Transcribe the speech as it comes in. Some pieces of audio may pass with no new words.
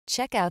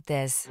Check out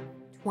this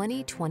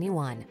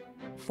 2021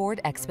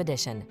 Ford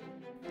Expedition.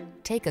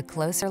 Take a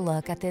closer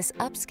look at this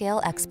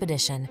upscale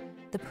Expedition,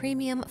 the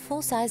premium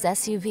full-size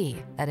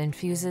SUV that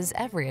infuses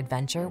every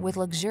adventure with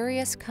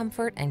luxurious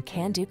comfort and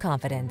can-do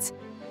confidence.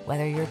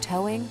 Whether you're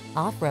towing,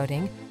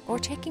 off-roading, or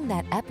taking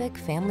that epic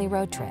family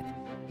road trip,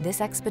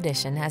 this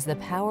Expedition has the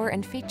power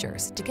and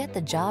features to get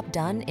the job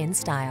done in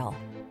style.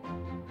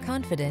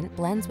 Confident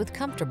blends with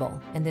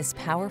comfortable in this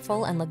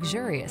powerful and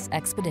luxurious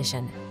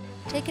Expedition.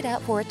 Take it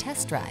out for a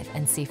test drive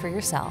and see for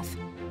yourself.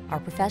 Our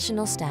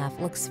professional staff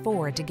looks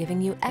forward to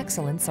giving you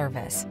excellent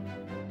service.